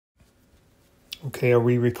Okay, are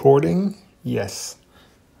we recording? Yes.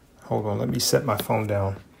 Hold on, let me set my phone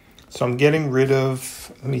down. So I'm getting rid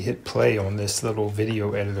of, let me hit play on this little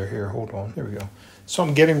video editor here. Hold on, there we go. So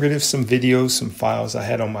I'm getting rid of some videos, some files I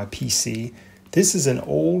had on my PC. This is an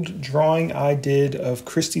old drawing I did of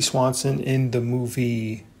Kristy Swanson in the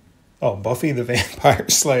movie, Buffy the Vampire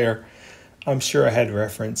Slayer. I'm sure I had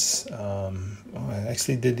reference. I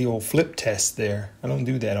actually did the old flip test there. I don't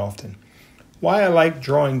do that often. Why I like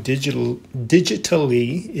drawing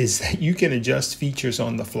digitally is that you can adjust features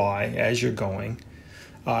on the fly as you're going.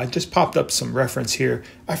 I just popped up some reference here.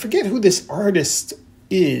 I forget who this artist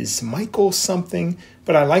is, Michael something,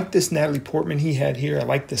 but I like this Natalie Portman he had here. I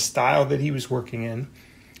like the style that he was working in.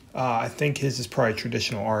 I think his is probably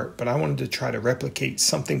traditional art, but I wanted to try to replicate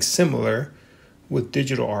something similar with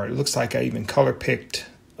digital art. It looks like I even color picked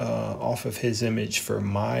off of his image for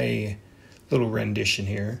my little rendition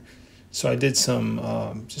here. So I did just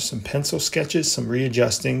some pencil sketches, some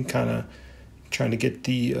readjusting, kind of trying to get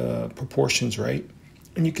the proportions right.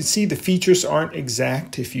 And you can see the features aren't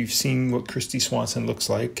exact if you've seen what Kristy Swanson looks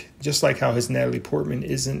like. Just like how his Natalie Portman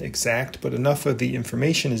isn't exact, but enough of the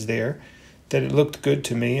information is there that it looked good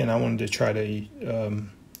to me, and I wanted to try to,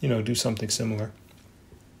 do something similar.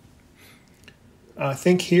 I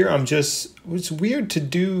think here it's weird to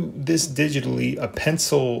do this digitally, a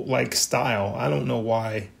pencil-like style. I don't know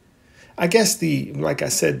why. I guess like I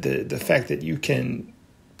said, the fact that you can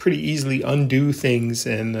pretty easily undo things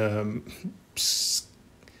and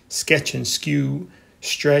sketch and skew,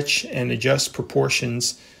 stretch and adjust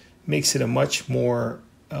proportions makes it a much more,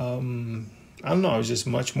 I was just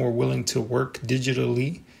much more willing to work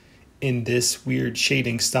digitally in this weird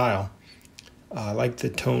shading style. I like the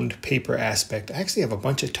toned paper aspect. I actually have a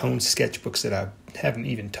bunch of toned sketchbooks that I haven't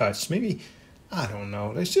even touched. Maybe, I don't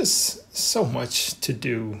know. There's just so much to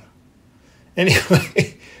do.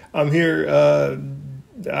 Anyway, I'm here.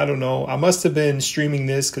 I don't know. I must have been streaming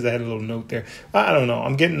this because I had a little note there. I don't know.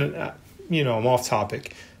 I'm getting, I'm off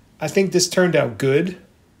topic. I think this turned out good.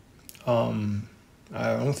 I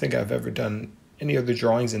don't think I've ever done any other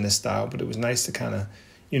drawings in this style, but it was nice to kind of,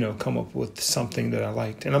 come up with something that I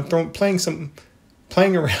liked. And I'm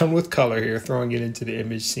playing around with color here, throwing it into the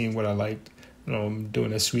image, seeing what I liked. I'm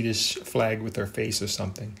doing a Swedish flag with her face or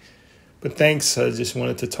something. But thanks. I just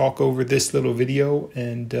wanted to talk over this little video,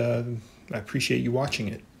 and I appreciate you watching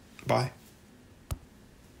it. Bye.